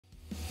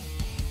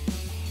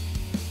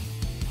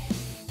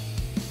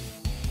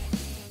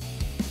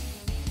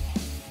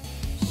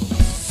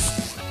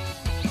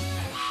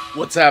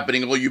What's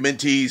happening, all you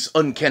minties?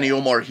 Uncanny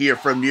Omar here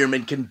from Near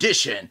Mint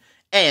Condition,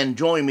 and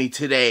join me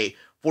today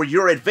for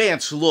your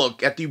advanced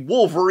look at the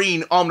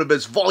Wolverine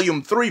Omnibus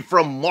Volume 3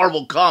 from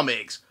Marvel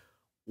Comics.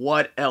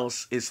 What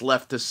else is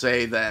left to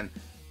say then?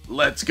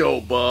 Let's go,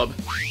 bub.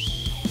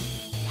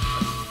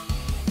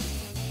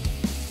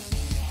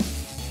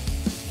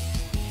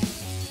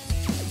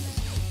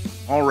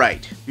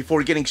 Alright,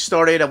 before getting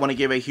started, I want to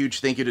give a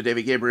huge thank you to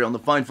David Gabriel and the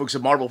fine folks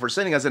at Marvel for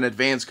sending us an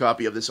advanced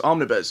copy of this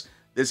omnibus.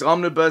 This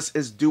omnibus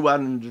is due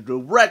out in the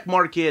direct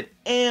market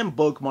and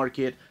book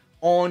market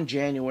on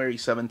January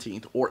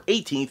 17th or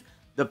 18th,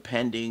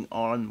 depending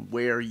on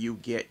where you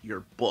get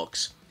your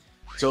books.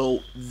 So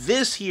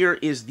this here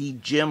is the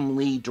Jim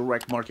Lee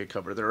direct market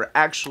cover. There are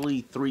actually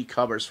 3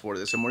 covers for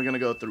this, and we're going to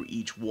go through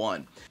each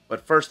one.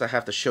 But first I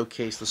have to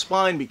showcase the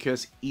spine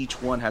because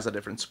each one has a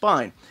different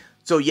spine.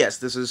 So yes,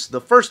 this is the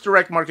first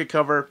direct market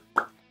cover.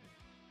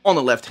 On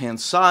the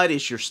left-hand side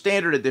is your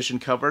standard edition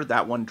cover,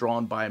 that one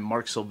drawn by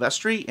Marc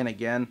Silvertri, and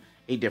again,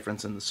 a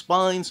difference in the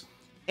spines.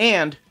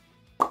 And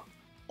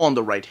on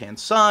the right-hand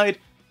side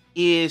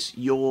is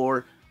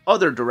your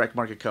other direct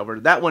market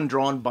cover, that one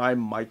drawn by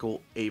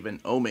Michael Avon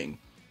Oeming.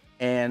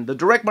 And the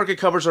direct market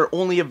covers are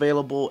only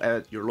available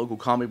at your local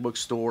comic book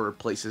store,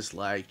 places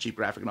like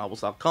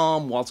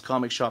cheapgraphicnovels.com,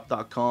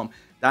 waltzcomicshop.com,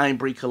 Dying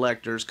Breed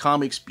Collectors,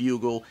 Comics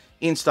Bugle,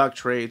 In-Stock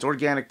Trades,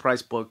 Organic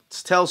Price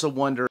Books, Tales of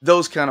Wonder.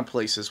 Those kind of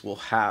places will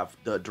have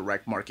the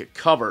direct market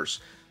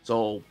covers.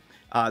 So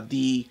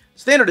the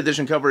standard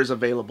edition cover is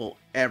available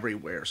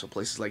everywhere. So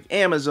places like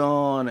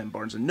Amazon and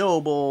Barnes &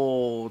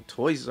 Noble,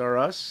 Toys R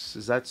Us.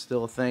 Is that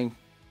still a thing?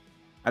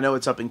 I know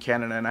it's up in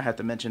Canada, and I had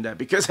to mention that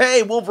because,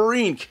 hey,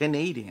 Wolverine,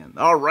 Canadian.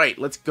 All right,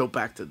 let's go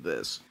back to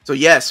this. So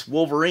yes,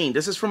 Wolverine.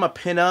 This is from a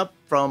pinup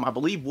from, I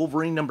believe,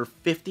 Wolverine number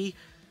 50.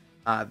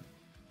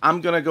 I'm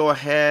going to go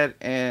ahead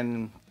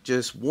and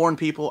just warn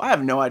people. I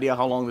have no idea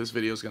how long this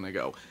video is going to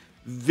go.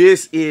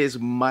 This is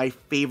my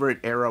favorite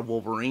era of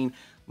Wolverine.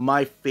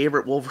 My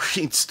favorite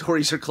Wolverine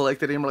stories are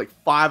collected in here. Like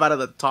 5 out of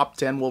the top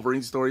 10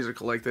 Wolverine stories are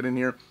collected in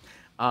here.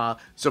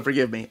 So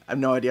forgive me. I have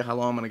no idea how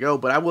long I'm going to go,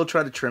 but I will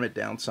try to trim it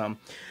down some.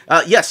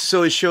 Yes,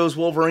 so it shows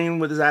Wolverine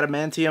with his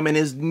adamantium in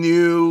his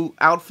new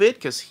outfit,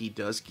 because he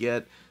does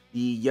get the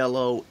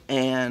yellow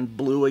and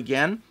blue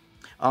again.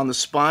 On the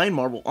spine,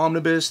 Marvel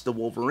Omnibus, the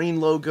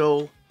Wolverine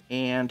logo,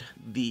 and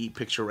the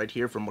picture right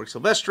here from Marc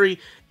Silvertri,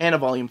 and a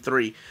Volume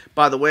 3.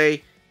 By the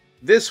way,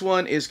 this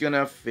one is going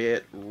to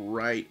fit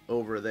right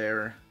over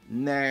there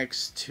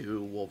next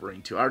to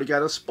Wolverine 2. I already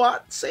got a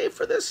spot saved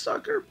for this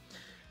sucker.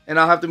 And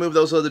I'll have to move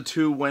those other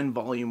 2 when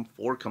Volume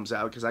 4 comes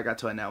out, because I got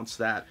to announce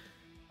that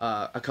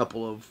I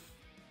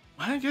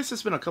guess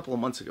it's been a couple of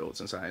months ago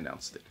since I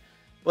announced it.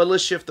 But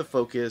let's shift the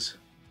focus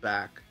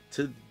back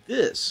to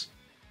this.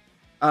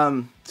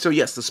 So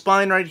yes, the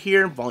spine right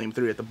here, Volume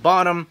 3 at the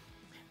bottom,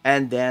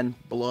 and then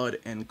Blood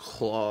and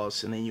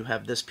Claws. And then you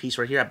have this piece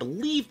right here. I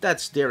believe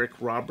that's Derek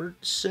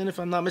Robertson, if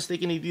I'm not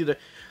mistaken. He did a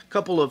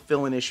couple of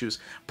fill-in issues.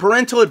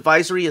 Parental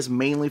advisory is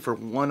mainly for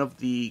one of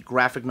the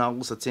graphic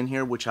novels that's in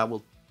here, which I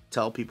will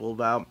tell people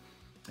about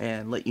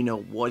and let you know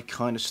what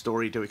kind of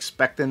story to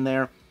expect in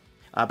there.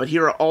 But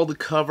here are all the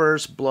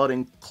covers. Blood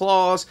and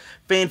Claws.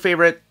 Fan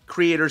favorite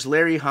creators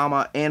Larry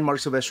Hama and Marc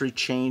Silvertri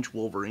change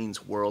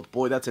Wolverine's world.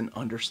 Boy, that's an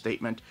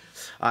understatement.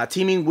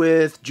 Teaming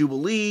with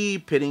Jubilee,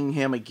 pitting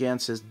him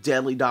against his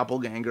deadly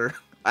doppelganger,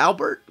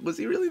 Albert. Was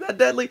he really that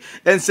deadly?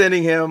 And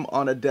sending him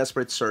on a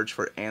desperate search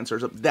for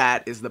answers.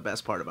 That is the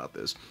best part about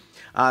this.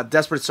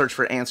 Desperate search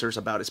for answers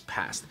about his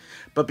past.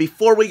 But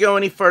before we go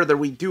any further,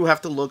 we do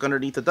have to look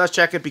underneath the dust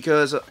jacket,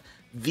 because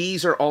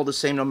these are all the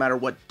same no matter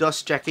what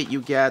dust jacket you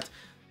get.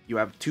 You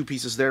have 2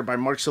 pieces there by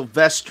Marc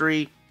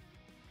Silvertri.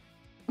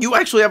 You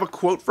actually have a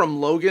quote from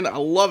Logan. I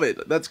love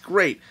it. That's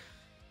great.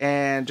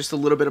 And just a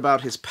little bit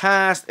about his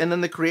past. And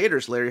then the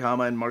creators, Larry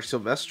Hama and Marc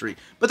Silvertri.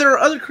 But there are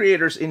other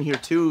creators in here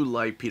too,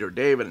 like Peter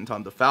David and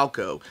Tom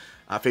DeFalco,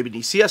 Fabian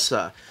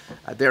Nicieza,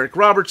 Derek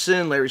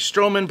Robertson, Larry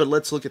Stroman. But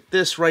let's look at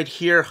this right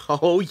here.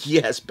 Oh,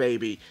 yes,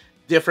 baby.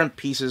 Different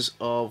pieces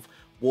of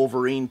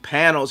Wolverine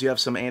panels. You have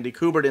some Andy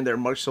Kubert in there,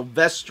 Marc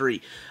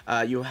Silvertri.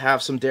 You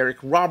have some Derek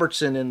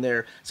Robertson in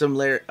there. Some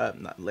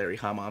not Larry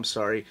Hama, I'm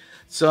sorry.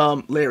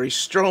 Some Larry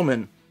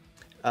Stroman.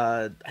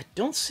 I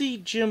don't see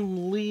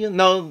Jim Lee.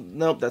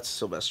 No, that's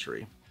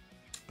Silvertri.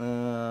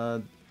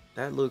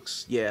 That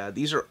looks, yeah,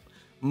 these are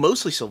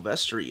mostly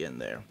Silvertri in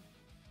there.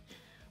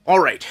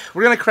 Alright,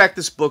 we're going to crack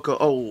this book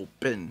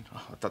open.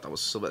 Oh, I thought that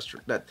was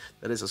Silvertri. That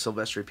is a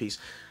Silvertri piece.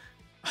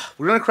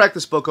 We're going to crack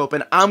this book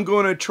open. I'm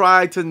going to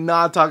try to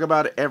not talk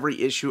about every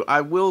issue.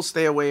 I will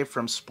stay away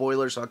from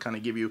spoilers, so I'll kind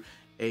of give you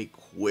a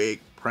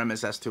quick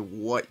premise as to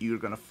what you're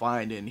going to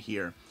find in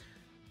here.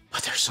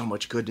 But there's so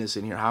much goodness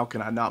in here. How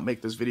can I not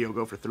make this video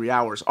go for 3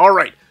 hours?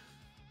 Alright.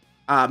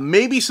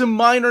 Maybe some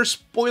minor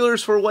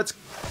spoilers for what's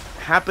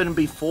happened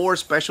before,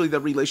 especially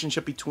the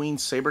relationship between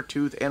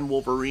Sabretooth and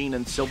Wolverine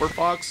and Silver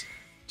Fox.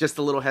 Just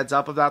a little heads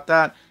up about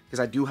that, because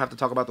I do have to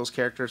talk about those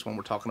characters when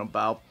we're talking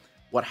about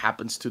what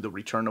happens to the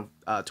return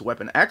of to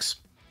Weapon X.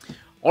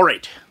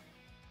 Alright,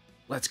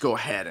 let's go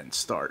ahead and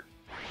start.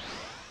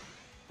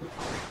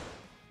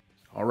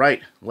 All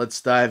right, let's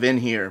dive in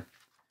here.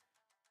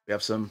 We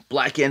have some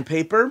black end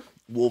paper,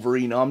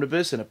 Wolverine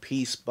Omnibus, and a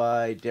piece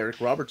by Derek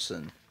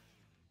Robertson.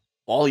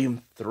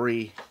 Volume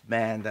 3.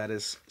 Man, that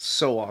is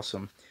so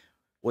awesome.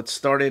 What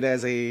started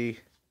as a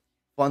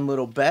fun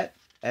little bet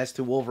as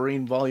to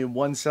Wolverine Volume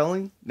 1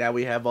 selling, now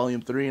we have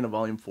Volume 3 and a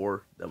Volume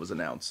 4 that was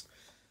announced.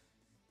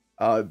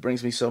 It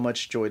brings me so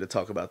much joy to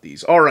talk about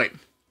these. All right,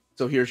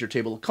 so here's your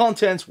table of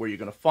contents, where you're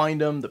going to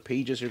find them, the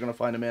pages you're going to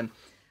find them in,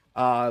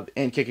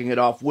 and kicking it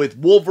off with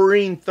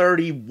Wolverine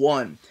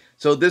 31.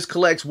 So this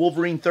collects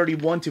Wolverine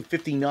 31 to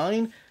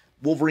 59,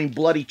 Wolverine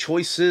Bloody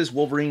Choices,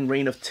 Wolverine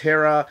Reign of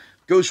Terror,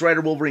 Ghost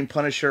Rider, Wolverine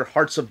Punisher,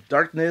 Hearts of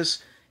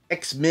Darkness,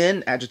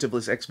 X-Men,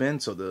 adjectiveless X-Men,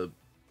 so the,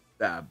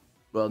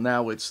 well,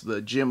 now it's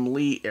the Jim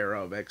Lee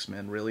era of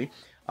X-Men, really.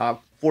 4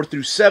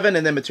 through 7,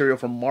 and then material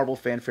from Marvel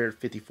Fanfare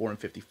 54 and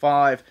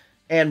 55,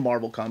 and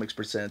Marvel Comics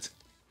Presents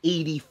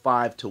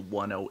 85 to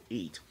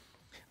 108.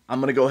 I'm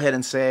going to go ahead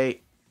and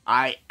say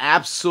I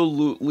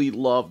absolutely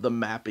love the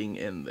mapping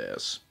in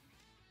this.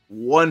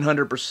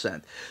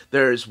 100%.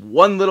 There's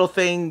one little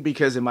thing,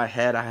 because in my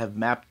head I have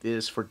mapped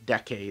this for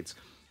decades.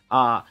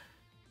 Or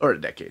a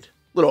decade. A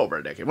little over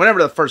a decade.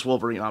 Whenever the first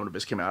Wolverine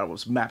Omnibus came out, I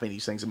was mapping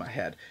these things in my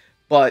head.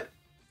 But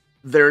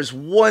there's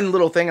one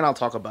little thing, and I'll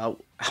talk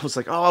about. I was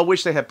like, oh, I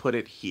wish they had put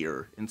it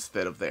here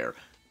instead of there.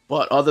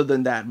 But other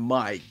than that,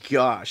 my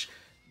gosh,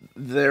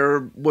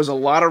 there was a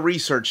lot of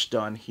research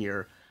done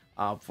here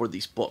for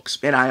these books.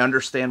 And I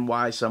understand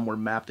why some were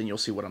mapped, and you'll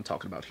see what I'm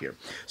talking about here.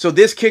 So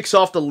this kicks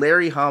off the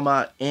Larry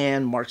Hama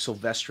and Marc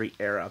Silvestri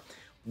era.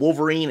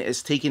 Wolverine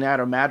is taken out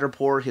of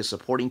Madripoor. His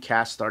supporting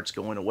cast starts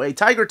going away.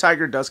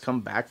 Tiger does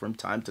come back from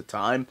time to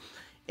time.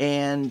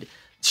 And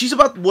she's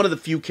about one of the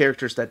few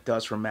characters that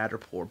does from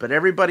Madripoor. But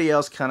everybody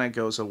else kind of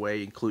goes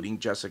away, including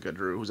Jessica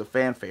Drew, who's a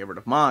fan favorite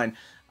of mine.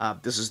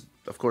 This is,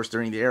 of course,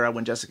 during the era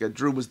when Jessica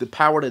Drew was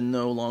depowered and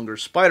no longer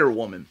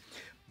Spider-Woman.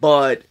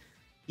 But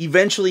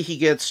eventually he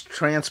gets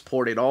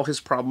transported. All his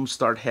problems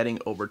start heading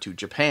over to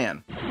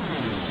Japan.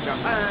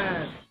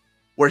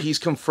 Where he's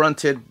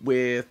confronted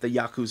with the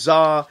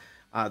Yakuza.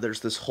 There's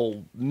this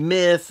whole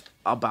myth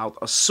about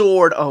a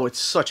sword. Oh, it's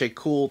such a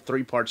cool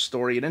 3-part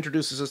story. It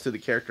introduces us to the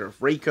character of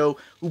Reiko,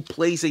 who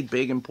plays a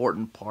big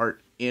important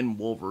part in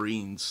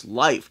Wolverine's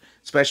life,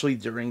 especially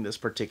during this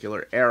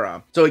particular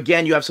era. So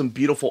again, you have some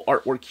beautiful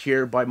artwork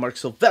here by Marc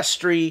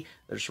Silvestri.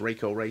 There's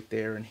Reiko right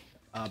there. And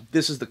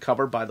this is the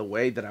cover, by the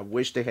way, that I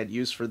wish they had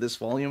used for this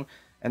volume.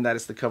 And that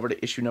is the cover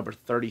to issue number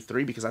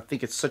 33, because I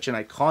think it's such an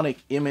iconic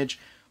image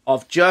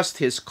of just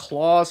his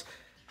claws.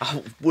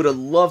 I would have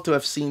loved to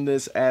have seen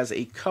this as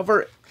a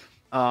cover.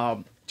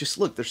 Just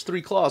look, there's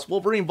 3 claws.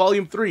 Wolverine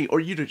Volume 3, or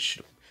you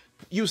should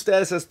use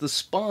that as the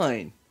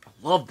spine. I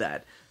love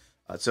that.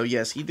 So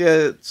yes, he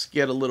did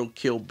get a little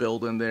kill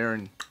build in there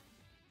and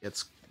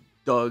gets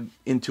dug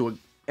into an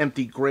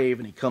empty grave,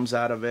 and he comes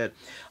out of it.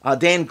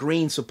 Dan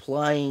Green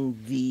supplying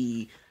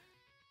the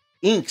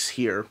inks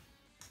here.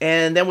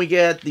 And then we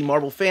get the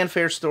Marvel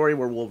Fanfare story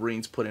where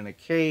Wolverine's put in a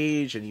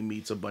cage and he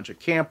meets a bunch of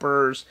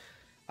campers.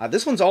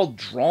 This one's all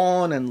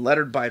drawn and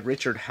lettered by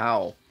Richard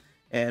Howell.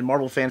 And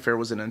Marvel Fanfare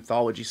was an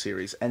anthology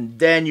series. And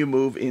then you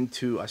move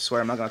into, I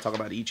swear I'm not going to talk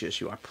about each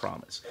issue, I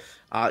promise.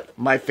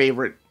 My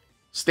favorite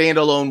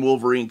standalone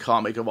Wolverine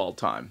comic of all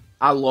time.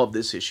 I love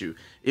this issue.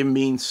 It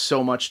means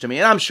so much to me.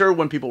 And I'm sure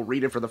when people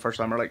read it for the first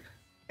time, they're like,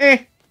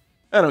 I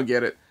don't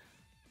get it.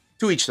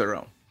 To each their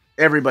own.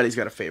 Everybody's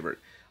got a favorite.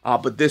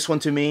 But this one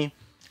to me,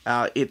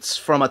 it's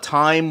from a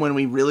time when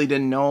we really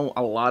didn't know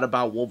a lot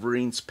about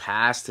Wolverine's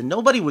past, and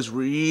nobody was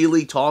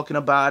really talking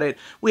about it.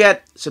 We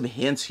had some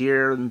hints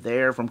here and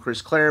there from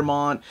Chris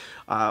Claremont.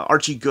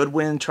 Archie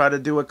Goodwin tried to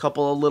do a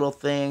couple of little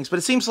things, but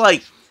it seems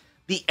like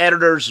the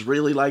editors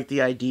really like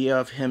the idea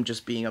of him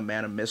just being a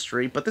man of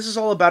mystery. But this is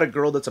all about a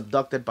girl that's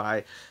abducted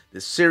by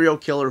this serial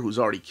killer who's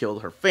already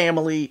killed her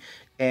family,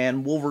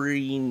 and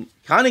Wolverine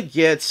kind of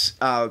gets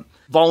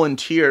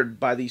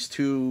volunteered by these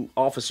 2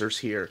 officers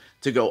here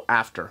to go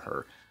after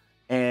her.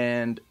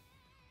 And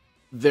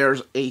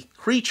there's a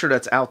creature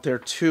that's out there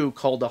too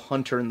called the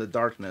Hunter in the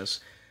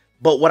Darkness.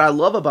 But what I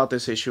love about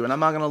this issue, and I'm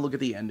not going to look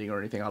at the ending or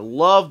anything, I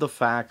love the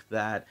fact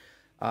that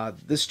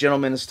this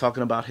gentleman is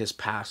talking about his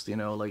past, you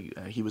know, like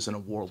he was in a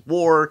world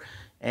war,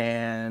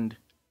 and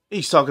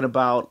he's talking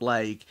about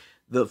like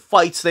the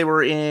fights they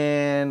were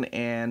in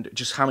and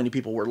just how many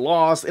people were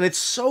lost. And it's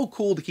so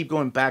cool to keep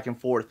going back and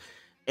forth.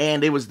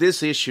 And it was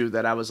this issue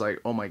that I was like,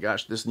 oh my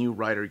gosh, this new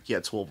writer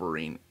gets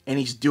Wolverine. And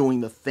he's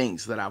doing the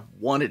things that I've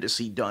wanted to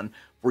see done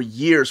for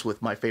years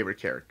with my favorite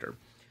character.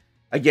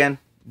 Again,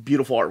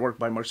 beautiful artwork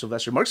by Marc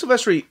Silvestri. Marc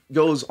Silvestri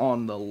goes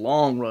on the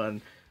long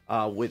run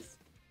with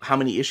how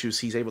many issues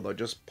he's able to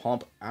just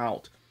pump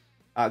out.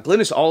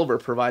 Glynis Oliver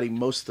providing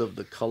most of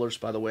the colors,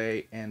 by the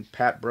way, and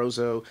Pat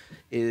Brozo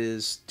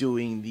is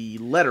doing the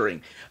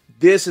lettering.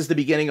 This is the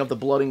beginning of the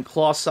Blood and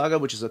Claw saga,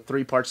 which is a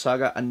 3-part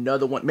saga.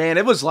 Another one. Man,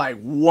 it was like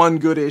one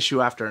good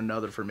issue after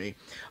another for me.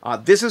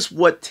 This is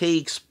what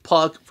takes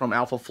Puck from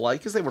Alpha Flight,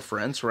 because they were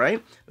friends,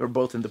 right? They were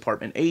both in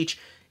Department H.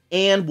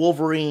 and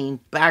Wolverine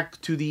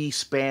back to the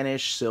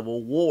Spanish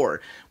Civil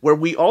War, where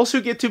we also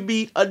get to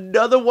meet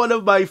another one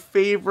of my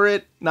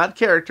favorite, not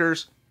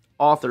characters,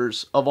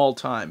 authors of all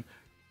time,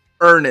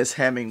 Ernest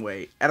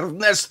Hemingway.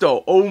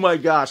 Ernesto, oh my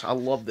gosh, I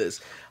love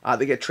this.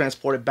 They get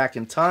transported back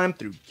in time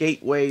through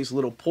gateways,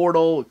 little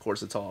portal. Of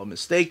course, it's all a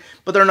mistake,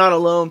 but they're not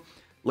alone.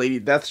 Lady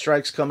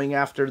Deathstrike's coming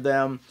after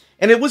them.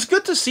 And it was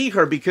good to see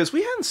her because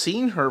we hadn't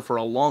seen her for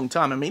a long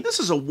time. I mean,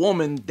 this is a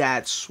woman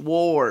that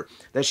swore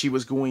that she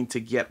was going to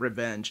get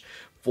revenge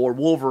for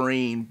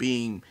Wolverine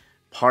being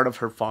part of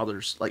her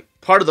father's, like,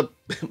 part of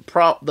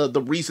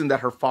the reason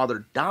that her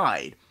father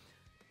died.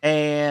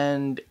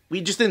 And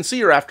we just didn't see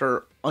her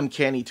after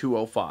Uncanny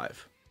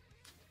 205.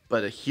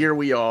 But here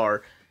we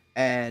are,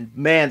 and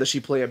man, does she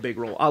play a big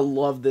role. I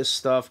love this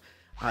stuff.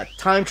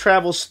 Time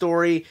travel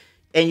story,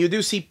 and you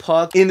do see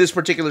Puck in this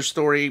particular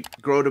story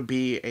grow to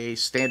be a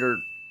standard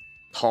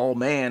tall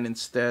man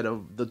instead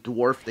of the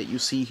dwarf that you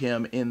see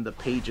him in the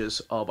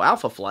pages of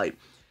Alpha Flight.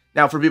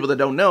 Now, for people that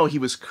don't know, he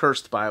was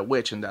cursed by a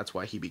witch, and that's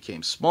why he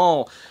became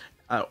small,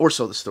 or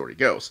so the story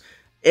goes.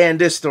 And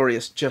this story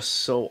is just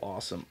so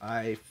awesome.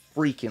 I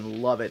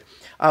freaking love it.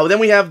 Then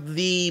we have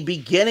the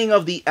beginning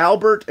of the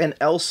Albert and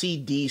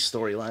LCD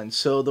storyline.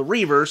 So the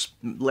Reavers,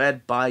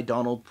 led by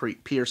Donald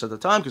Pierce at the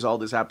time, because all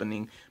this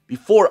happening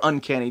before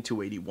Uncanny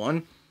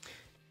 281,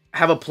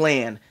 have a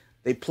plan.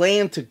 They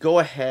plan to go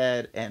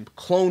ahead and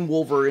clone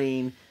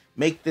Wolverine,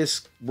 make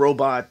this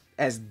robot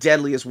as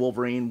deadly as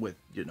Wolverine with,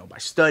 by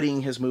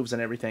studying his moves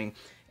and everything.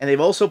 And they've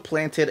also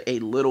planted a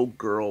little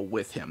girl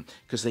with him,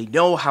 because they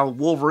know how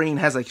Wolverine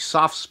has a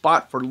soft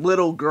spot for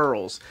little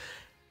girls.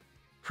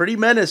 Pretty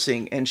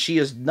menacing, and she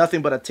is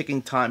nothing but a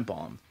ticking time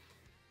bomb.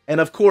 And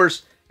of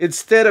course,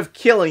 instead of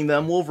killing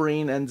them,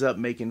 Wolverine ends up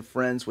making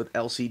friends with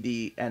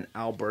LCD and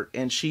Albert,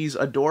 and she's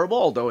adorable,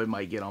 although it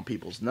might get on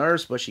people's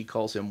nerves, but she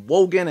calls him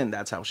Wogan, and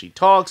that's how she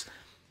talks.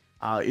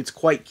 It's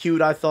quite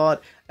cute, I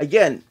thought.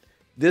 Again,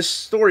 this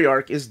story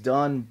arc is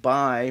done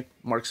by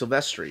Marc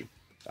Silvertri.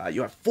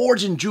 You have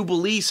Forge and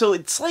Jubilee, so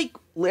it's like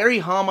Larry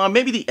Hama.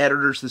 Maybe the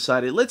editors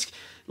decided,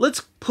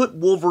 let's put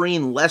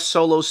Wolverine less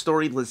solo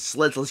story.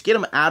 Let's get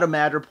him out of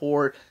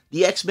Madripoor.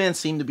 The X-Men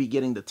seem to be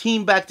getting the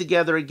team back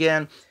together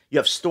again. You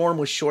have Storm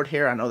with short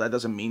hair. I know that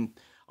doesn't mean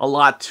a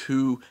lot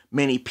to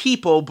many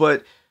people,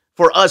 but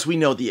for us, we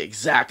know the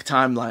exact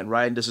timeline,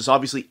 right? This is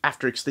obviously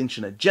after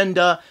Extinction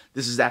Agenda.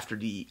 This is after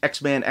the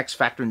X-Men,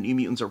 X-Factor, and New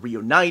Mutants are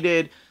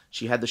reunited.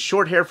 She had the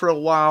short hair for a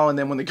while, and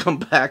then when they come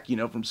back,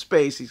 from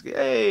space, he's,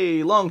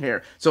 hey, long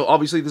hair. So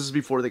obviously this is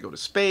before they go to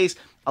space.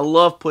 I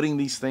love putting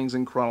these things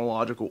in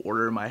chronological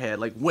order in my head,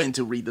 like when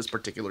to read this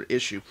particular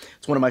issue.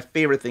 It's one of my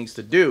favorite things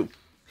to do.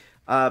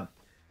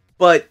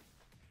 But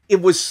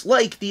it was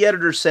like the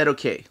editor said,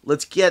 okay,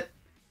 let's get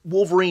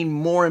Wolverine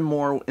more and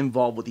more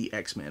involved with the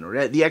X-Men,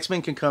 or the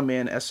X-Men can come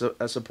in as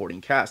a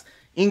supporting cast,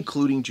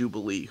 including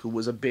Jubilee, who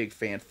was a big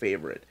fan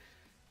favorite.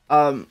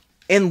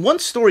 And one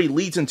story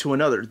leads into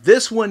another.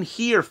 This one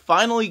here,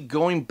 finally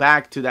going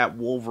back to that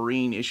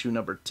Wolverine issue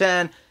number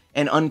 10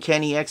 and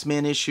Uncanny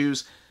X-Men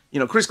issues.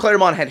 Chris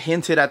Claremont had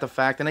hinted at the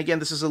fact, and again,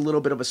 this is a little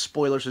bit of a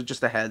spoiler, so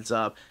just a heads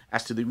up,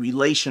 as to the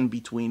relation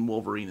between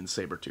Wolverine and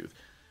Sabretooth.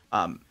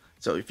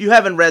 So if you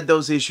haven't read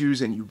those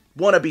issues and you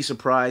want to be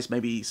surprised,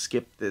 maybe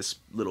skip this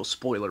little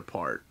spoiler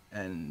part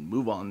and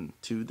move on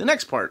to the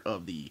next part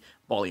of the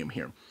volume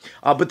here.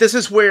 But this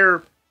is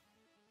where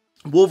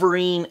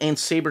Wolverine and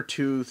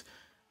Sabretooth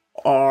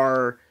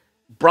are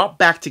brought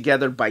back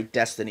together by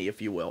destiny,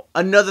 if you will.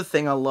 Another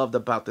thing I loved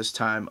about this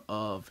time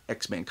of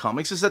X-Men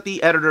comics is that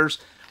the editors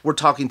were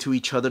talking to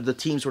each other, the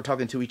teams were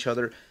talking to each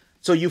other.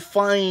 So you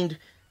find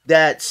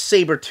that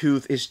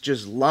Sabretooth is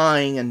just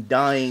lying and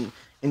dying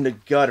in the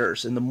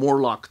gutters, in the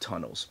Morlock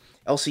tunnels.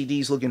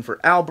 LCD's looking for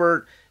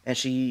Albert, and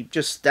she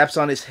just steps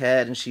on his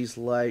head, and she's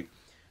like,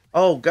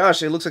 oh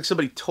gosh, it looks like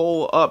somebody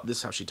tore up, this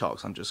is how she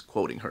talks, I'm just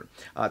quoting her,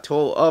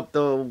 tore up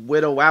the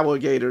widow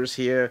alligators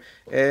here,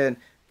 and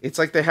it's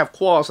like they have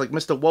claws, like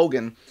Mr.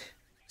 Wogan.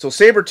 So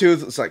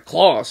Sabretooth is like,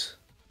 claws,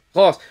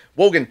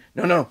 Wogan,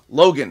 no,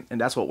 Logan, and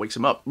that's what wakes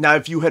him up. Now,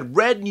 if you had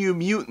read New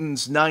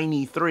Mutants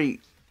 93,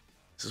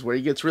 this is where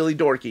he gets really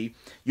dorky,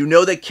 you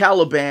know that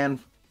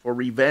Caliban, for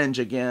revenge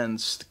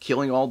against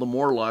killing all the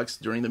Morlocks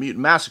during the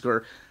Mutant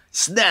Massacre,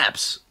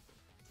 snaps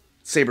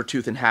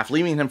Sabretooth in half,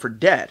 leaving him for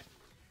dead.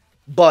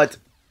 But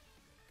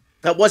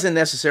that wasn't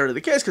necessarily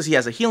the case, because he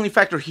has a healing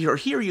factor.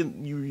 Here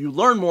you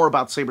learn more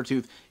about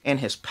Sabretooth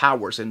and his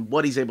powers and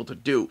what he's able to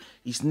do.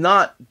 He's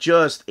not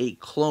just a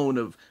clone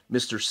of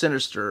Mr.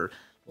 Sinister,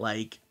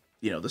 like,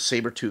 the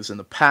Sabretooths in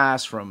the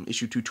past from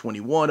issue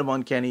 221 of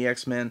Uncanny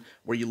X-Men,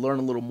 where you learn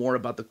a little more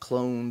about the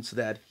clones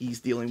that he's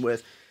dealing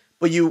with.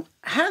 But you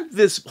had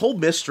this whole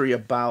mystery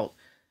about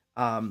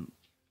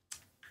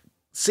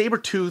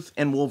Sabretooth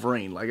and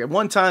Wolverine. Like, at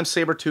one time,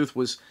 Sabretooth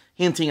was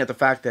hinting at the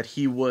fact that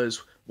he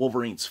was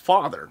Wolverine's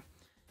father.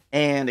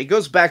 And it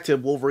goes back to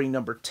Wolverine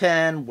number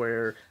 10,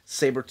 where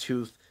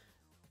Sabretooth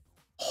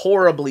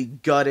horribly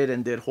gutted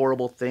and did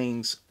horrible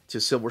things to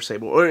Silver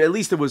Sable. Or at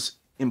least it was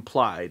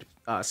implied.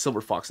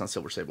 Silver Fox, not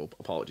Silver Sable.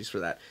 Apologies for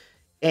that.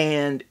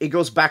 And it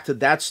goes back to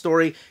that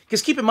story.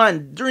 Because keep in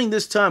mind, during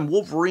this time,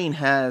 Wolverine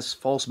has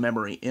false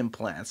memory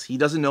implants. He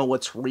doesn't know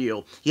what's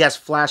real. He has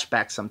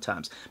flashbacks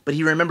sometimes. But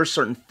he remembers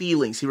certain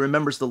feelings. He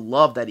remembers the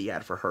love that he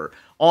had for her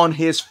on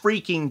his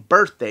freaking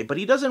birthday. But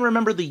he doesn't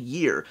remember the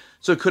year.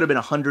 So it could have been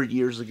 100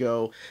 years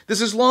ago. This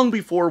is long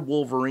before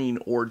Wolverine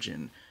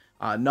Origin.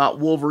 Not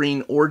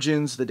Wolverine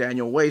Origins, the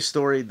Daniel Way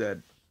story that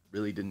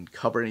really didn't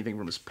cover anything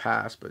from his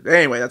past, but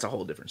anyway, that's a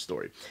whole different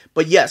story.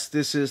 But yes,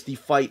 this is the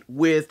fight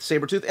with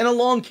Sabretooth, and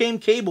along came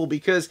Cable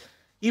because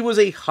he was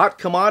a hot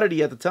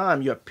commodity at the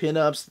time. You have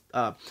pinups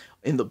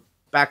in the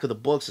back of the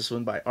books, this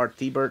one by Art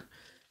Thibert,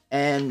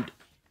 and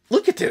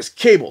look at this,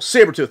 Cable,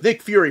 Sabretooth,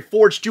 Nick Fury,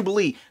 Forge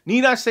Jubilee.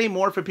 Need I say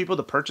more for people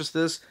to purchase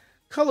this?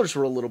 Colors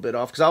were a little bit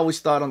off, because I always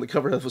thought on the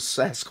cover that was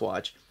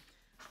Sasquatch.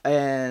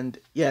 And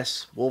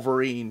yes,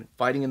 Wolverine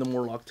fighting in the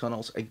Morlock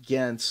tunnels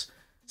against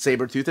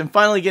Sabretooth, and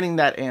finally getting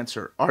that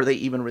answer. Are they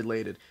even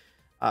related?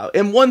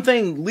 And one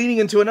thing leading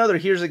into another,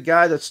 here's a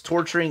guy that's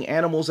torturing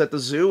animals at the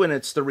zoo, and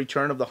it's the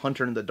return of the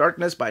Hunter in the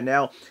Darkness. By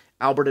now,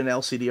 Albert and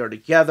LCD are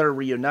together,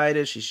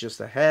 reunited. She's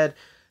just ahead.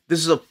 This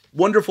is a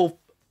wonderful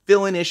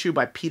fill-in issue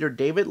by Peter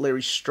David,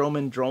 Larry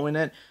Stroman drawing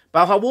it,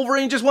 about how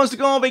Wolverine just wants to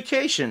go on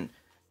vacation.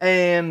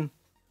 And,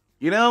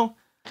 you know,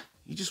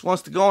 he just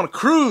wants to go on a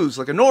cruise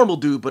like a normal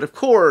dude, but of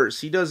course,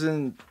 he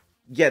doesn't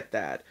get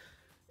that.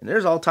 And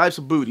there's all types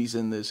of booties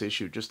in this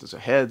issue, just as a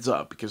heads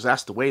up, because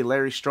that's the way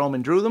Larry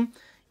Stroman drew them,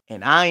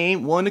 and I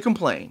ain't one to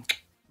complain.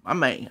 My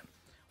man.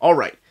 All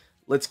right,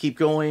 let's keep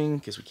going,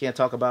 because we can't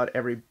talk about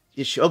every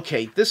issue.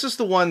 Okay, this is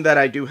the one that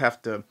I do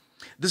have to...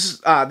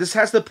 This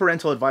has the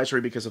parental advisory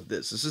because of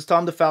this. This is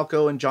Tom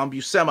DeFalco and John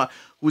Buscema,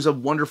 who is a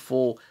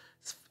wonderful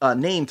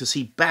name to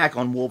see back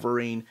on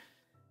Wolverine.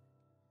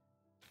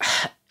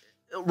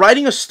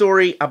 Writing a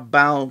story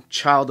about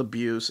child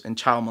abuse and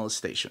child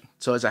molestation.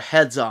 So as a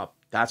heads up,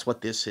 that's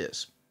what this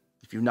is.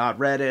 If you've not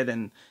read it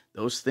and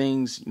those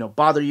things, you know,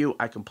 bother you,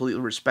 I completely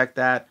respect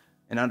that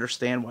and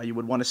understand why you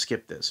would want to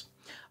skip this.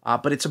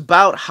 But it's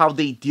about how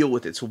they deal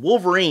with it. So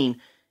Wolverine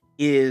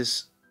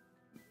is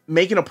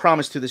making a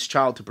promise to this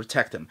child to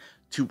protect him,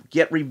 to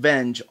get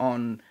revenge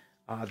on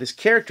this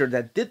character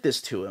that did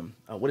this to him.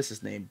 What is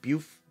his name?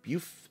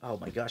 Oh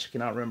my gosh, I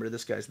cannot remember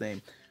this guy's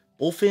name.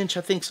 Bullfinch,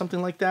 I think,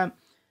 something like that.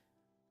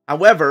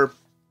 However,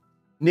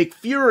 Nick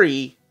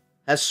Fury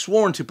has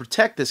sworn to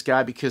protect this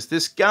guy because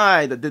this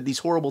guy that did these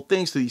horrible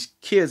things to these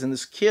kids, and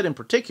this kid in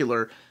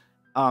particular,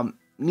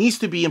 needs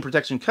to be in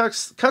protective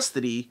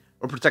custody,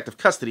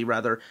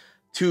 rather,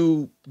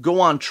 to go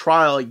on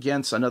trial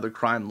against another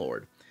crime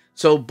lord.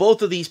 So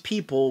both of these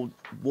people,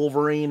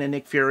 Wolverine and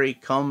Nick Fury,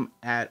 come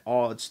at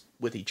odds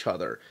with each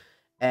other.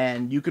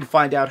 And you can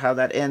find out how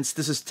that ends.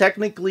 This is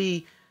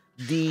technically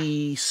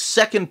the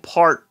second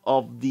part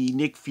of the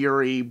Nick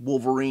Fury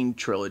Wolverine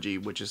trilogy,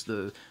 which is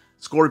the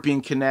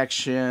Scorpion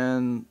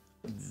Connection,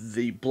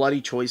 the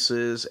Bloody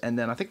Choices, and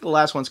then I think the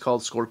last one's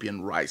called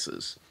Scorpion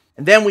Rises.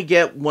 And then we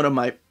get one of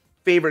my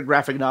favorite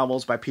graphic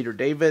novels by Peter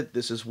David.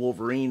 This is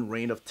Wolverine,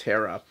 Reign of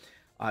Terror.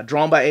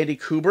 Drawn by Andy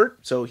Kubert,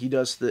 so he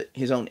does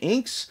his own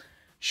inks.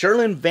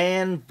 Sherlyn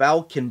Van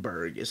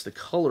Valkenburg is the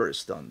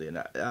colorist on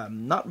the.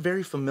 I'm not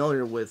very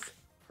familiar with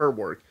her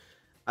work.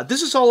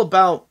 This is all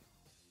about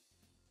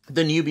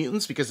the New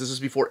Mutants, because this is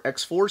before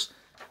X-Force.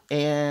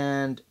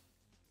 And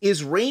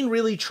is Reign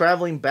really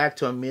traveling back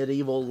to a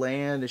medieval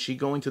land? Is she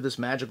going to this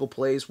magical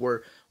place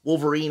where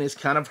Wolverine is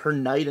kind of her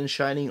knight in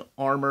shining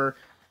armor?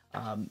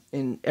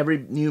 And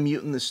every New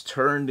Mutant is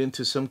turned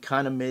into some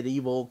kind of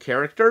medieval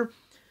character?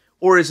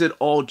 Or is it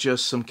all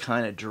just some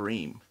kind of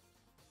dream?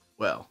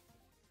 Well,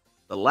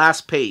 the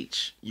last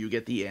page, you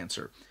get the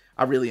answer.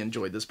 I really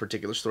enjoyed this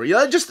particular story.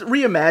 Just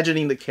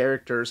reimagining the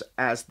characters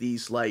as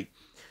these, like,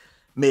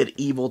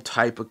 medieval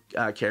type of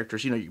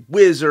characters. You know,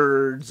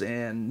 wizards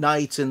and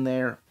knights in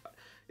there.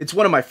 It's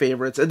one of my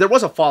favorites. And there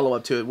was a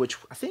follow-up to it, which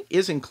I think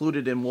is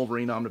included in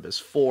Wolverine Omnibus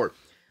 4.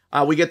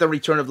 We get the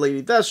return of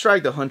Lady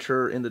Deathstrike, the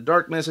Hunter in the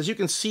Darkness. As you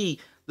can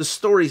see, the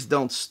stories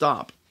don't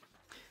stop.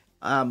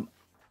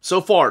 So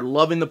far,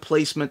 loving the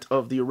placement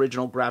of the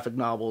original graphic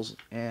novels,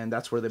 and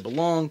that's where they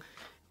belong.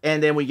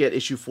 And then we get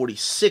issue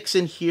 46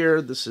 in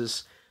here. This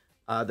is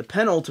the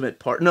penultimate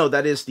part. No,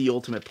 that is the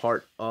ultimate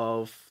part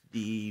of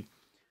the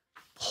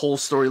whole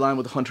storyline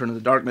with the Hunter in the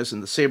Darkness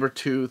and the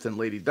Sabretooth and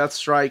Lady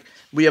Deathstrike.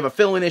 We have a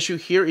fill-in issue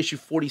here, issue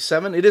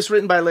 47. It is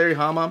written by Larry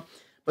Hama,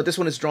 but this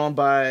one is drawn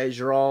by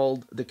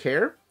Gerald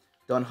DeCare.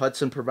 Don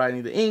Hudson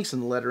providing the inks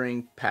and the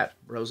lettering, Pat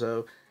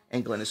Brozo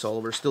and Glennis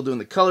Oliver still doing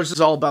the colors. This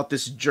is all about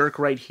this jerk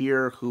right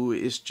here who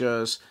is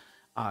just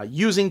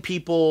using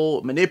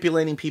people,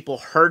 manipulating people,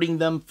 hurting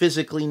them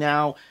physically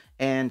now,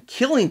 and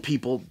killing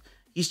people.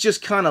 He's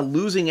just kind of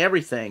losing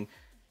everything.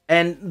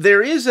 And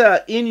there is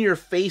a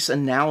in-your-face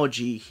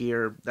analogy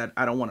here that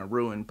I don't want to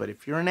ruin, but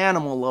if you're an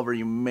animal lover,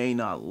 you may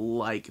not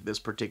like this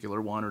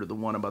particular one, or the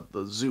one about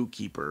the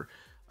zookeeper,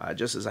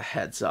 just as a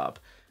heads up.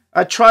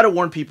 I try to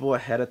warn people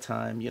ahead of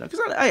time, you know,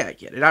 because I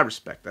get it. I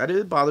respect that.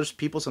 It bothers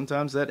people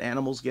sometimes that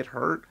animals get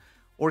hurt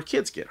or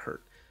kids get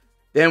hurt.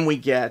 Then we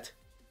get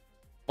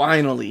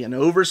finally, an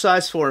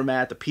oversized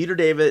format, the Peter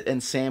David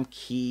and Sam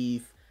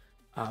Keith.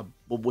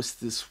 What was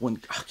this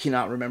one? I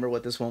cannot remember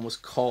what this one was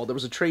called. There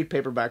was a trade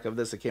paperback of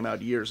this that came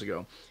out years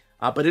ago.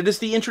 But it is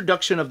the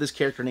introduction of this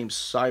character named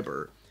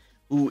Cyber,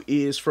 who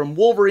is from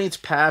Wolverine's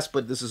past,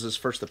 but this is his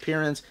first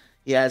appearance.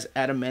 He has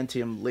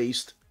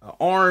adamantium-laced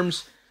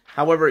arms.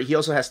 However, he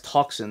also has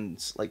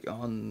toxins like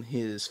on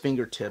his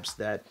fingertips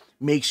that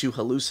makes you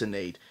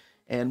hallucinate.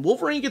 And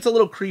Wolverine gets a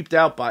little creeped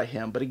out by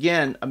him. But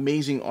again,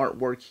 amazing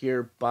artwork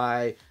here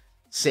by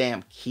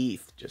Sam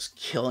Keith. Just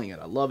killing it.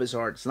 I love his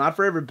art. It's not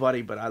for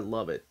everybody, but I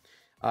love it.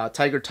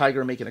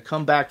 Tiger making a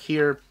comeback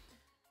here.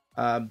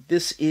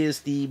 This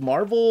is the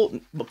Marvel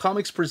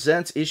Comics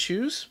Presents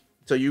issues.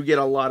 So you get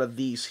a lot of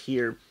these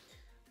here.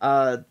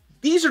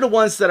 These are the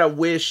ones that I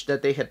wish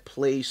that they had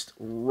placed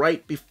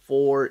right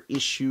before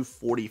issue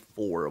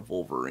 44 of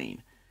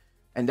Wolverine.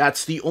 And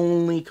that's the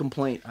only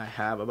complaint I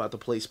have about the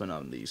placement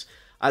on these.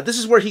 This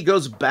is where he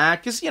goes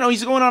back, because,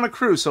 he's going on a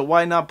cruise, so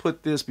why not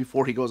put this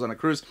before he goes on a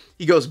cruise?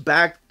 He goes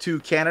back to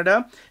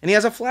Canada, and he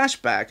has a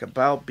flashback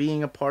about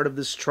being a part of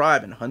this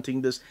tribe and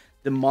hunting this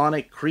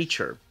demonic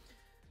creature.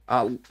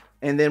 And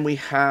then we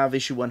have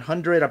issue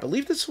 100, I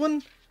believe this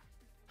one...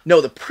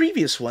 No, the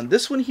previous one.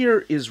 This one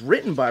here is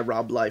written by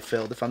Rob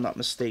Liefeld, if I'm not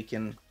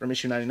mistaken, from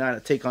issue 99, a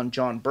take on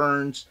John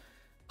Byrne's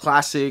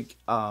classic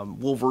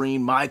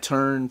Wolverine, My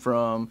Turn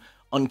from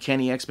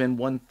Uncanny X-Men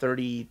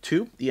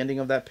 132, the ending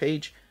of that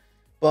page.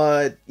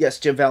 But yes,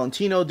 Jim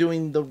Valentino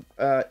doing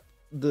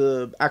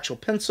the actual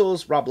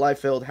pencils, Rob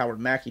Liefeld, Howard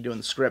Mackie doing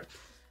the script.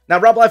 Now,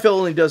 Rob Liefeld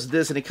only does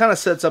this, and it kind of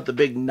sets up the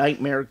big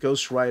Nightmare,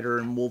 Ghost Rider,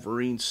 and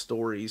Wolverine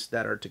stories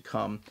that are to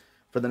come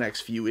for the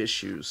next few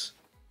issues.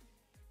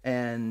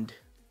 And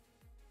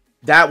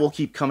that will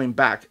keep coming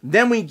back.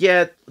 Then we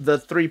get the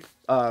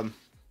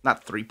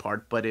not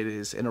three-part, but it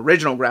is an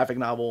original graphic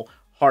novel,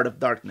 Heart of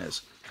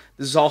Darkness.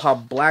 This is all how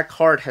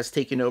Blackheart has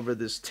taken over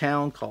this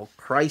town called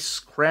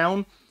Christ's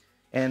Crown.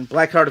 And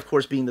Blackheart, of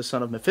course, being the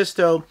son of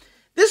Mephisto.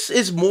 This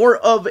is more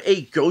of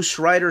a Ghost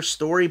Rider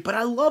story, but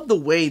I love the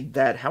way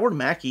that Howard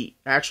Mackie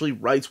actually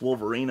writes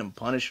Wolverine and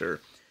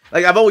Punisher.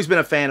 Like, I've always been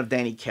a fan of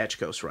Danny Ketch,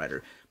 Ghost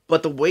Rider.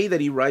 But the way that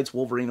he writes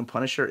Wolverine and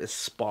Punisher is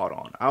spot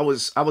on. I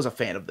was a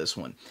fan of this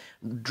one.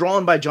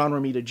 Drawn by John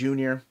Romita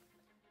Jr.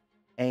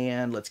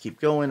 And let's keep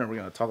going, and we're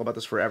going to talk about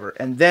this forever.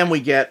 And then we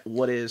get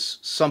what is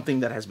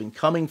something that has been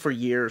coming for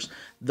years.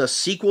 The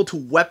sequel to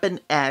Weapon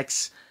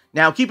X.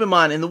 Now, keep in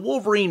mind, in the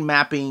Wolverine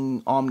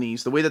mapping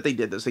Omnis, the way that they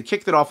did this, they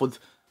kicked it off with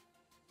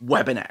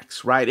Weapon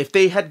X, right? If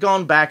they had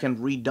gone back and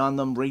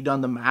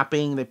redone the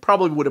mapping, they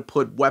probably would have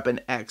put Weapon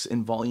X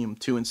in Volume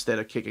 2 instead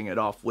of kicking it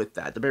off with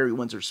that, the Barry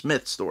Windsor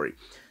Smith story.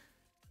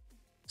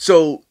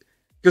 So,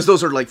 because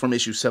those are like from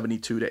issue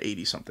 72 to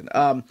 80-something.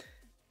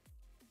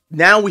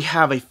 Now we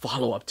have a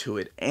follow-up to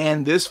it,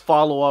 and this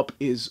follow-up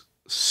is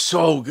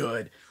so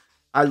good.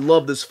 I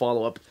love this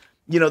follow-up.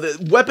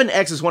 The Weapon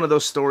X is one of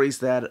those stories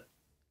that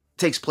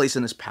takes place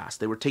in his past.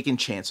 They were taking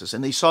chances,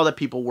 and they saw that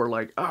people were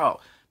like, oh,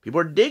 people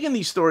are digging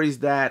these stories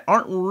that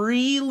aren't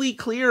really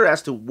clear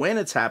as to when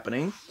it's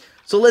happening.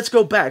 So let's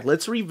go back.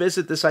 Let's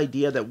revisit this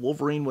idea that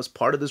Wolverine was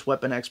part of this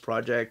Weapon X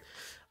project.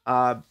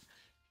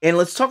 And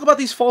let's talk about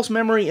these false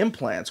memory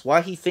implants,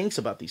 why he thinks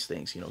about these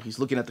things. He's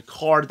looking at the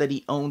car that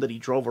he owned, that he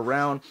drove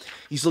around.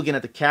 He's looking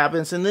at the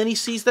cabins, and then he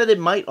sees that it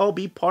might all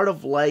be part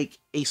of, like,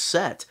 a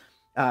set.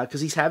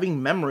 Because he's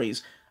having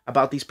memories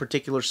about these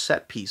particular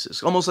set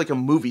pieces, almost like a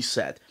movie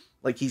set.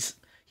 Like, he's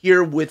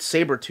here with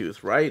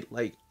Sabretooth, right?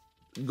 Like,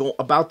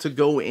 about to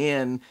go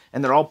in,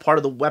 and they're all part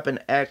of the Weapon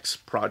X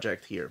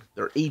project here.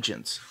 They're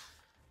agents.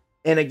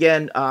 And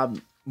again,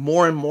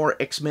 more and more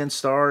X-Men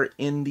star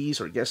in these,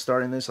 or guest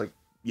star in this, like,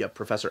 yeah,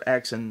 Professor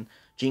X and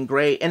Jean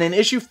Grey. And in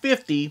issue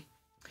 50,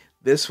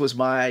 this was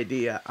my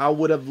idea. I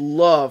would have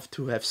loved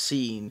to have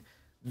seen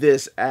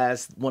this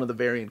as one of the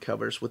variant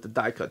covers with the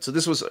die cut. So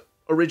this was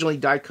originally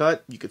die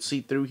cut. You could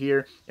see through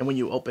here. And when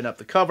you open up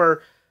the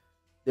cover,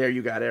 there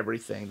you got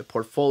everything. The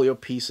portfolio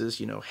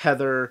pieces,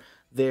 Heather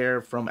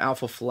there from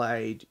Alpha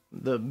Flight,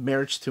 the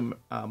marriage to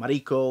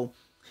Mariko.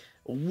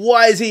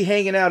 Why is he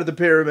hanging out at the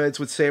pyramids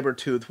with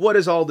Sabretooth? What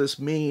does all this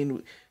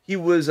mean? He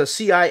was a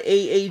CIA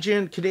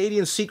agent,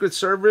 Canadian Secret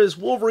Service,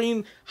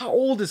 Wolverine. How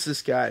old is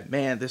this guy?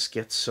 Man, this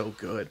gets so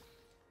good.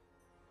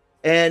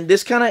 And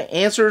this kind of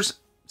answers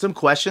some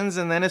questions,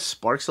 and then it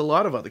sparks a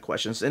lot of other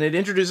questions. And it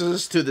introduces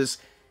us to this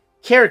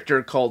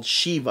character called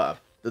Shiva,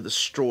 the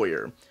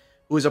Destroyer,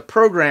 who is a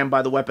program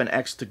by the Weapon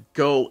X to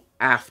go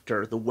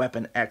after the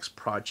Weapon X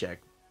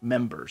project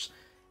members.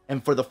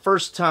 And for the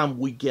first time,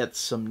 we get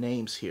some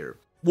names here.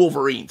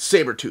 Wolverine,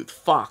 Sabretooth,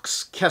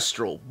 Fox,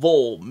 Kestrel,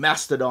 Vole,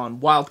 Mastodon,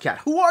 Wildcat.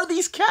 Who are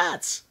these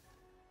cats?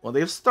 Well,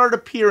 they've started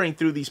appearing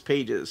through these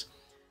pages.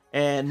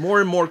 And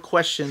more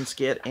questions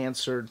get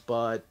answered,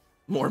 but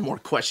more and more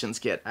questions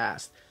get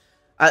asked.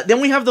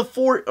 Then we have the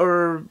 4,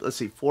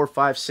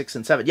 5, 6,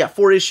 and 7. Yeah,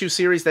 4-issue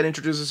series that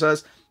introduces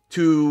us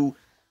to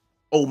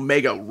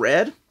Omega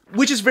Red,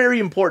 which is very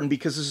important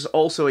because this is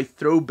also a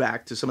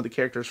throwback to some of the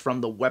characters from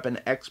the Weapon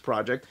X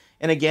project.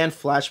 And again,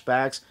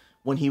 flashbacks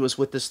when he was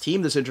with this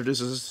team. This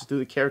introduces us to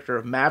the character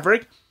of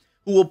Maverick,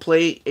 who will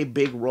play a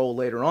big role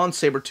later on.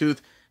 Sabretooth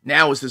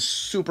now is this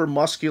super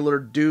muscular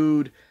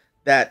dude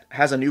that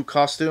has a new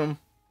costume.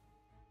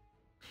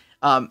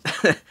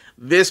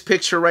 This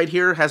picture right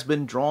here has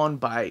been drawn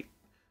by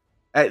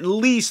at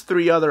least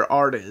 3 other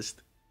artists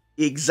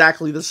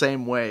exactly the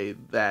same way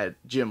that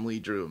Jim Lee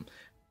drew him.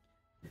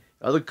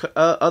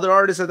 Other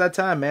artists at that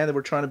time, man, that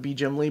were trying to be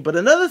Jim Lee. But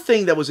another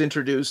thing that was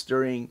introduced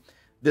during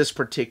this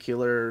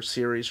particular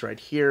series right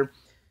here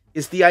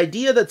is the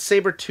idea that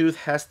Sabretooth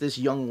has this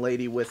young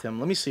lady with him.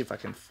 Let me see if I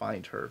can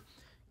find her.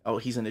 Oh,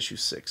 he's in issue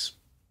 6.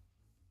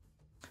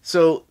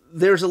 So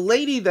there's a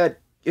lady that,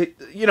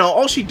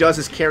 all she does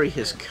is carry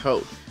his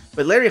coat.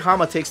 But Larry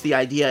Hama takes the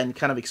idea and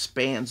kind of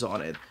expands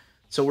on it.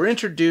 So we're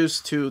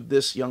introduced to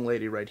this young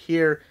lady right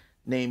here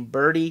named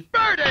Birdie.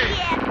 Birdie!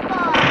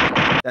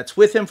 That's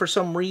with him for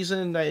some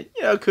reason. It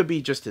could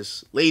be just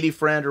his lady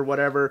friend or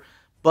whatever.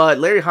 But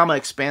Larry Hama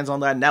expands on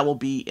that, and that will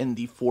be in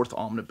the 4th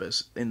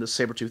omnibus in the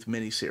Sabretooth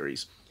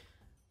miniseries.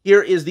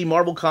 Here is the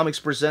Marvel Comics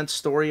Presents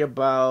story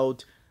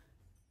about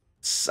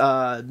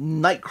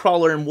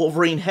Nightcrawler and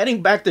Wolverine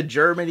heading back to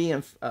Germany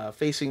and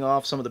facing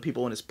off some of the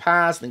people in his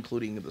past,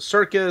 including the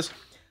circus.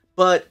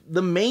 But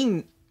the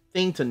main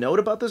thing to note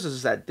about this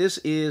is that this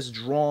is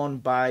drawn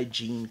by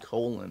Gene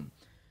Colan,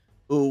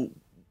 who,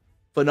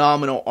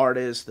 phenomenal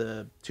artist,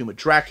 the Tomb of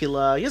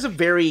Dracula. He has a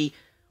very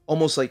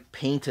almost like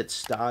painted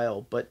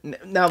style. But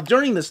now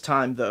during this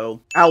time,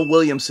 though, Al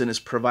Williamson is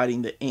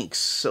providing the inks,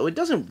 so it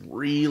doesn't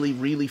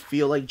really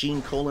feel like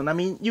Gene Colan. I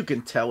mean, you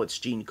can tell it's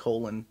Gene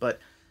Colan, but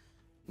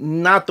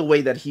not the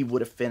way that he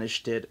would have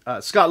finished it.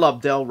 Scott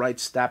Lobdell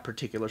writes that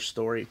particular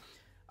story.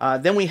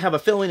 Then we have a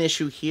fill-in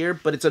issue here,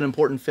 but it's an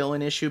important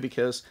fill-in issue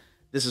because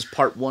this is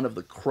part 1 of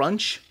the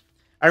Crunch.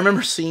 I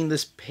remember seeing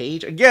this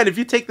page. Again, if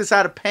you take this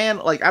out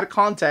of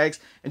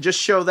context and just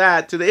show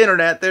that to the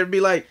internet, they'd be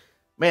like,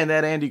 man,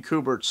 that Andy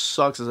Kubert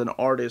sucks as an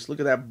artist. Look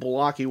at that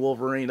blocky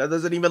Wolverine. That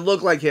doesn't even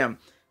look like him.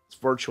 It's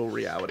virtual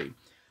reality.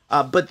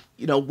 But,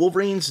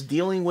 Wolverine's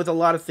dealing with a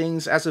lot of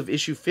things as of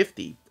issue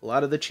 50. A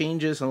lot of the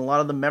changes and a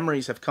lot of the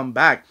memories have come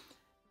back.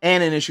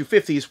 And in issue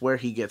 50 is where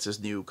he gets his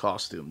new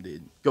costume,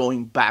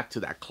 going back to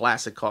that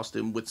classic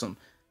costume with some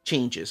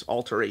changes,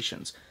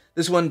 alterations.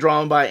 This one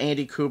drawn by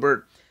Andy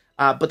Kubert.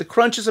 But the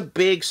Crunch is a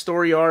big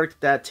story arc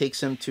that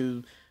takes him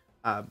to,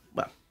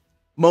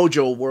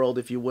 Mojo World,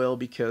 if you will,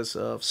 because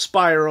of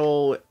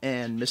Spiral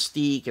and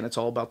Mystique, and it's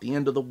all about the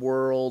end of the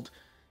world.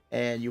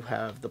 And you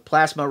have the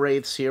Plasma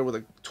Wraiths here with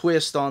a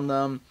twist on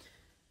them.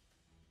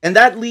 And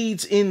that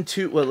leads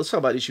into, let's talk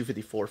about issue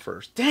 54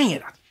 first. Dang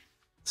it, I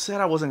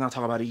said I wasn't going to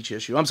talk about each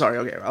issue. I'm sorry,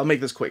 okay, I'll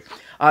make this quick.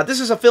 This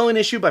is a fill-in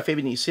issue by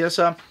Fabian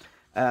Nicieza.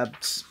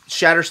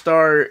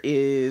 Shatterstar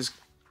is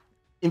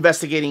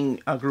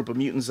investigating a group of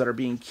mutants that are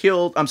being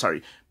killed.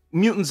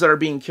 Mutants that are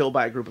being killed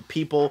by a group of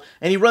people.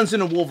 And he runs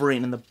into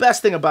Wolverine. And the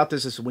best thing about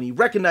this is when he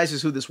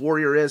recognizes who this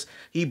warrior is,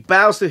 he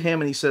bows to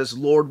him and he says,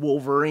 Lord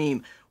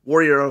Wolverine,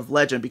 warrior of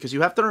legend. Because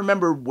you have to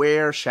remember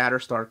where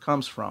Shatterstar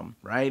comes from,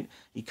 right?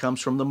 He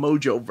comes from the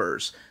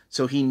Mojoverse.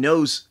 So he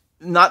knows,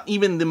 not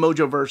even the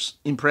Mojoverse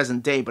in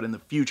present day, but in the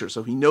future.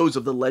 So he knows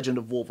of the legend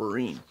of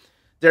Wolverine.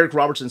 Derek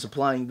Robertson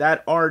supplying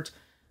that art.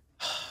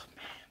 Oh,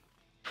 man.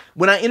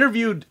 When I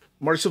interviewed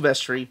Marc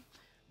Silvestri,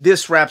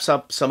 this wraps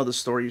up some of the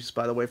stories,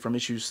 by the way, from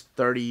issues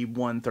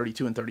 31,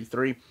 32, and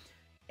 33.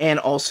 And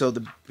also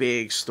the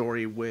big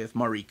story with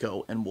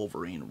Mariko and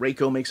Wolverine.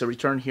 Reiko makes a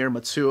return here.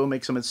 Matsuo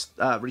makes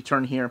a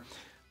return here.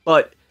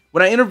 But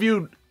when I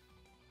interviewed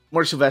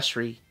Marc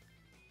Silvestri,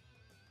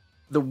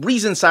 the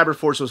reason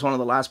Cyberforce was one of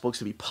the last books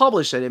to be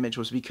published at Image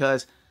was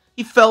because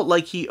he felt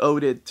like he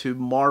owed it to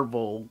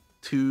Marvel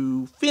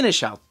to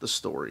finish out the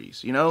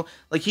stories,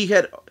 Like he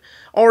had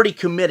already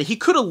committed. He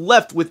could have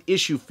left with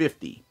issue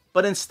 50,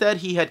 but instead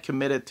he had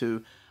committed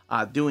to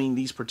doing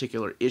these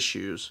particular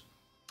issues.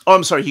 Oh,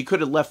 I'm sorry, he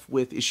could have left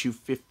with issue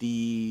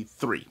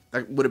 53.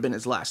 That would have been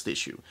his last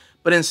issue.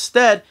 But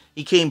instead,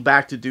 he came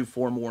back to do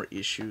 4 more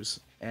issues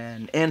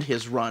and end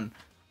his run,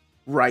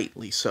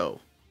 rightly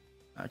so.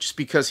 Just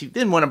because he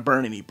didn't want to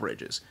burn any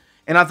bridges.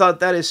 And I thought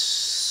that is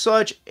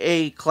such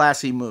a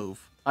classy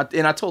move.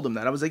 And I told him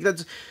that. I was like,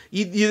 "That's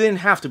you didn't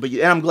have to,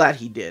 and I'm glad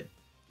he did.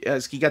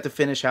 As he got to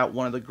finish out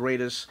one of the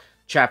greatest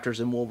chapters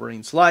in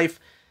Wolverine's life.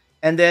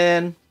 And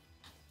then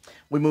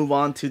we move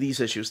on to these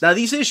issues. Now,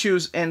 these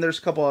issues, and there's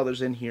a couple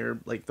others in here,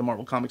 like the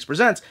Marvel Comics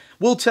Presents,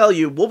 will tell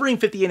you Wolverine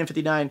 58 and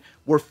 59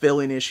 were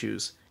fill-in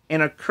issues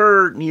and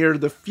occur near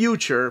the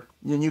future,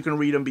 and you can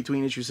read them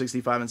between issue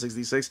 65 and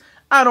 66.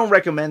 I don't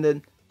recommend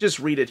it. Just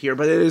read it here,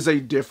 but it is a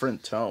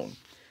different tone.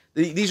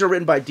 These are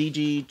written by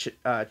D.G.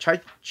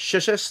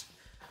 Chichester.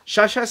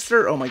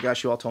 Oh my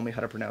gosh, you all told me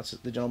how to pronounce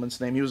the gentleman's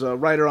name. He was a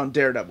writer on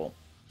Daredevil.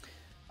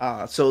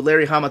 So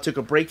Larry Hama took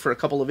a break for a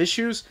couple of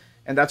issues,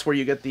 and that's where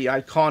you get the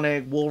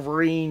iconic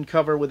Wolverine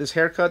cover with his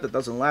haircut that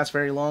doesn't last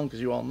very long because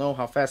you all know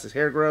how fast his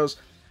hair grows.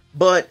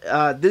 But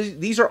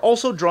these are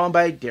also drawn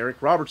by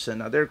Derek Robertson.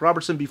 Now, Derek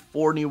Robertson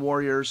before New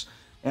Warriors,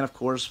 and of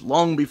course,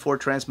 long before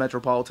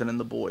Transmetropolitan and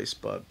The Boys.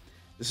 But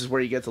this is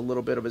where he gets a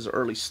little bit of his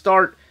early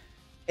start.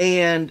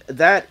 And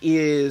that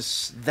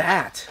is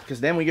that,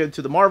 because then we go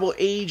to the Marvel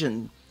Age,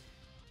 and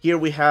here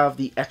we have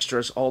the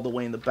extras all the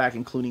way in the back,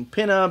 including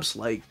pinups,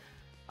 like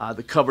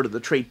the cover to the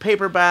trade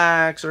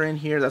paperbacks are in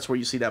here. That's where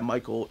you see that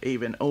Michael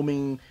Avon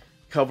Oming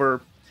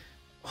cover.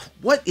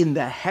 What in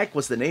the heck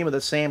was the name of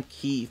the Sam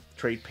Keith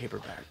trade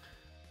paperback?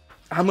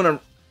 I'm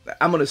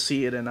gonna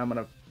see it and I'm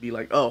gonna be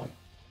like, oh,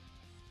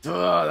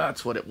 duh,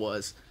 that's what it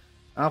was.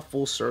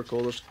 Full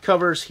circle. There's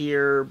covers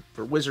here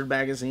for Wizard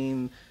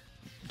magazine.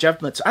 Jeff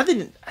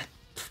Matsuda. I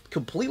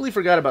completely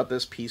forgot about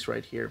this piece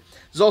right here.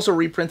 It's also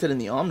reprinted in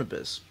the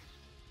Omnibus.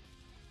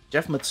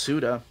 Jeff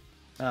Matsuda.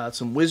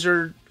 Some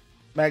Wizard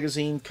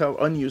magazine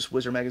unused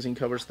Wizard magazine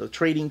covers. The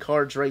trading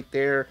cards right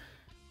there,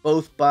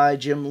 both by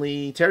Jim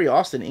Lee. Terry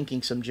Austin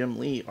inking some Jim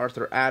Lee.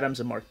 Arthur Adams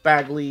and Mark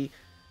Bagley.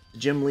 The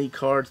Jim Lee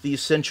cards. The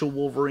Essential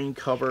Wolverine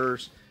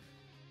covers.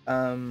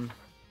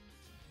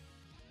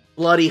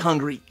 Bloody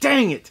Hungry.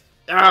 Dang it!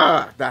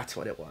 That's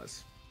what it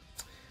was.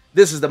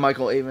 This is the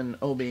Michael Avon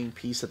Oming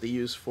piece that they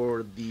use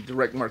for the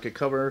direct market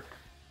cover.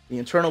 The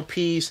internal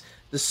piece,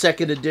 the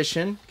second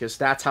edition, because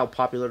that's how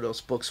popular those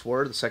books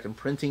were. The second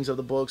printings of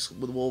the books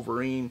with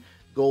Wolverine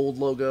gold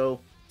logo.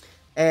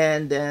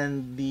 And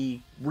then the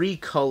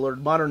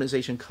recolored,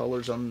 modernization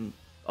colors on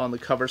the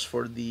covers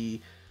for the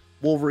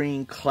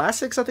Wolverine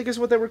Classics, I think is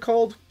what they were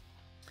called.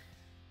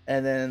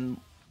 And then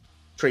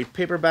trade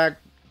paperback,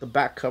 the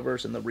back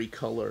covers, and the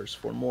recolors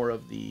for more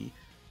of the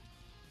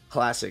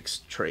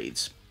Classics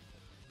trades.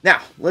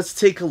 Now, let's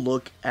take a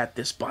look at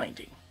this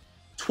binding.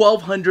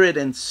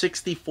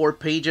 1,264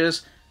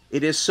 pages.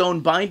 It is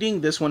sewn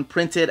binding. This one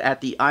printed at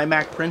the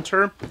iMac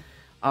printer.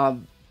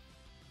 I've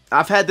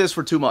had this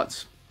for 2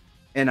 months,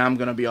 and I'm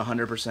going to be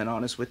 100%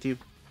 honest with you.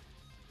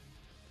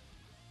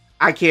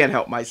 I can't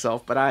help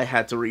myself, but I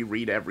had to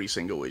reread every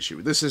single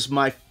issue. This is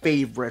my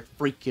favorite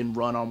freaking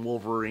run on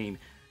Wolverine.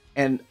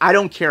 And I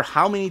don't care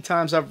how many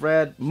times I've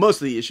read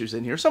most of the issues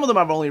in here. Some of them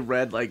I've only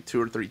read like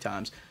 2 or 3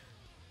 times.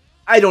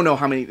 I don't know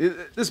how many.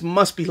 This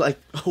must be like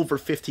over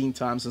 15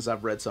 times since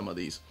I've read some of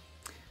these.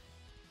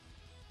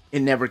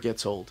 It never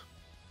gets old.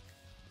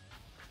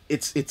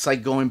 It's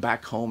like going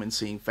back home and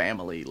seeing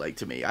family, like,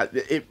 to me.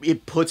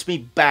 It puts me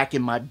back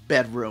in my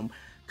bedroom,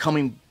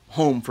 coming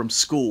home from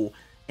school,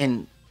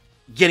 and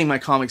getting my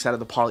comics out of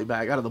the poly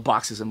bag, out of the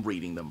boxes, and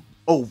reading them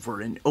over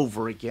and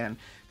over again.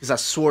 Because I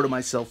swore to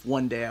myself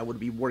one day I would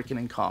be working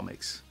in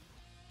comics.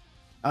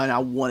 And I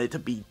want it to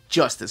be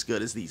just as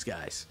good as these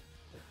guys.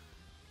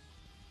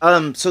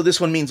 So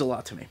this one means a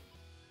lot to me.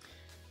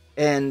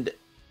 And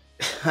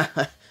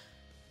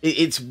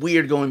it's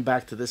weird going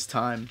back to this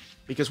time,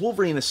 because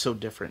Wolverine is so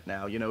different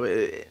now, you know,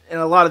 and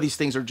a lot of these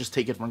things are just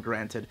taken for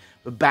granted.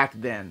 But back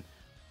then,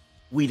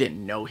 we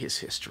didn't know his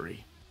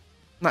history.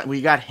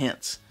 We got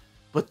hints,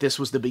 but this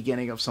was the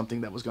beginning of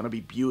something that was going to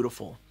be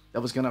beautiful, that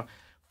was going to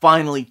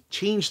finally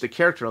change the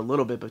character a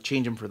little bit, but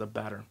change him for the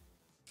better.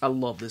 I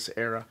love this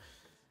era.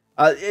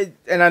 And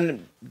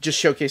I'm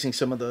just showcasing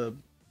some of the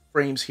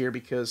frames here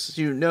because,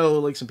 you know,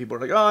 like, some people are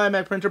like, oh, I'm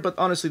at printer, but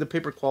honestly the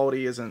paper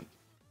quality isn't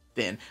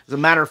thin. As a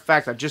matter of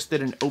fact, I just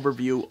did an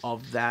overview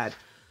of that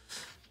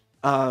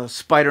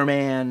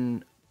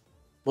Spider-Man,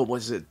 what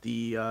was it,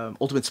 the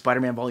Ultimate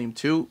Spider-Man Volume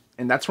 2,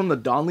 and that's from the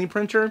Donnelly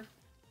printer.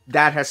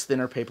 That has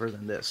thinner paper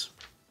than this.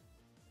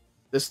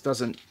 This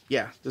doesn't,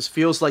 yeah, this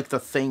feels like the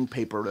Thing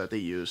paper that they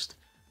used,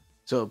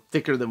 so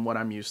thicker than what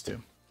I'm used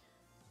to.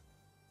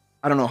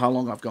 I don't know how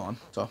long I've gone,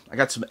 so I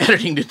got some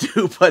editing to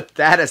do, but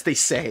that, as they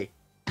say,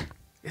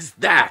 is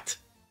that.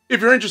 If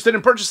you're interested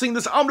in purchasing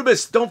this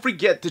omnibus, don't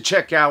forget to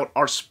check out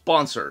our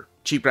sponsor,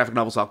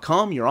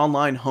 cheapgraphicnovels.com, your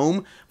online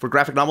home for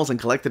graphic novels and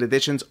collected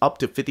editions up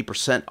to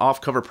 50%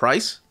 off cover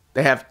price.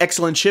 They have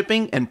excellent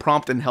shipping and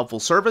prompt and helpful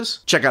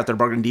service. Check out their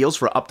bargain deals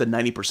for up to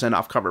 90%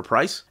 off cover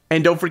price.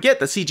 And don't forget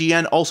that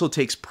CGN also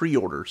takes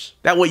pre-orders.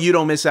 That way you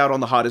don't miss out on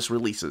the hottest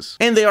releases.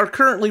 And they are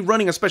currently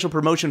running a special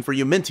promotion for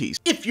you Minties.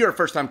 If you're a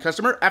first-time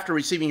customer, after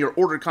receiving your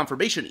order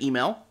confirmation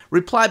email,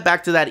 reply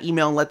back to that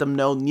email and let them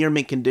know Near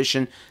Mint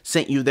Condition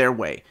sent you their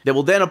way. They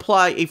will then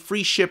apply a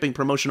free shipping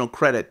promotional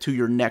credit to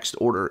your next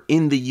order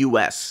in the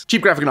US.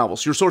 Cheap Graphic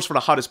Novels, your source for the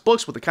hottest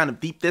books with the kind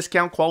of deep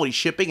discount, quality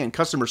shipping, and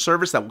customer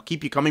service that will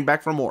keep you coming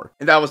back for more.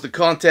 And that was the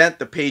content,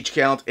 the page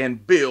count,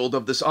 and build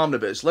of this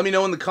omnibus. Let me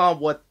know in the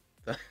what...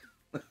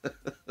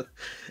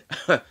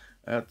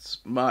 That's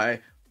my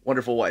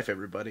wonderful wife,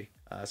 everybody.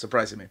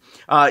 Surprising me.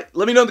 Let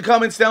me know in the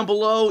comments down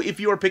below if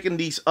you are picking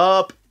these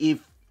up.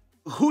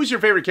 Who's your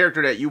favorite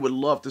character that you would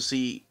love to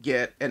see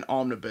get an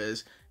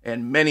omnibus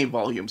and many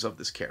volumes of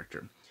this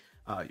character?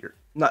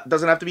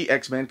 Doesn't have to be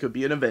X-Men, could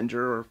be an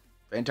Avenger or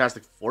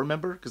Fantastic Four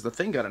member, because the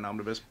Thing got an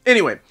omnibus.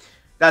 Anyway,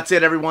 that's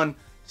it, everyone.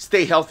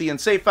 Stay healthy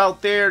and safe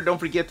out there. Don't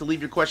forget to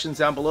leave your questions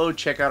down below.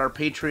 Check out our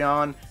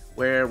Patreon,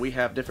 where we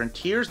have different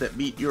tiers that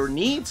meet your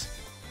needs.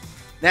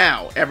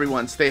 Now,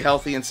 everyone, stay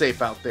healthy and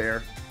safe out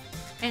there.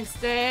 And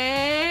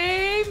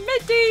stay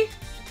minty.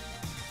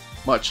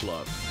 Much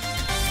love.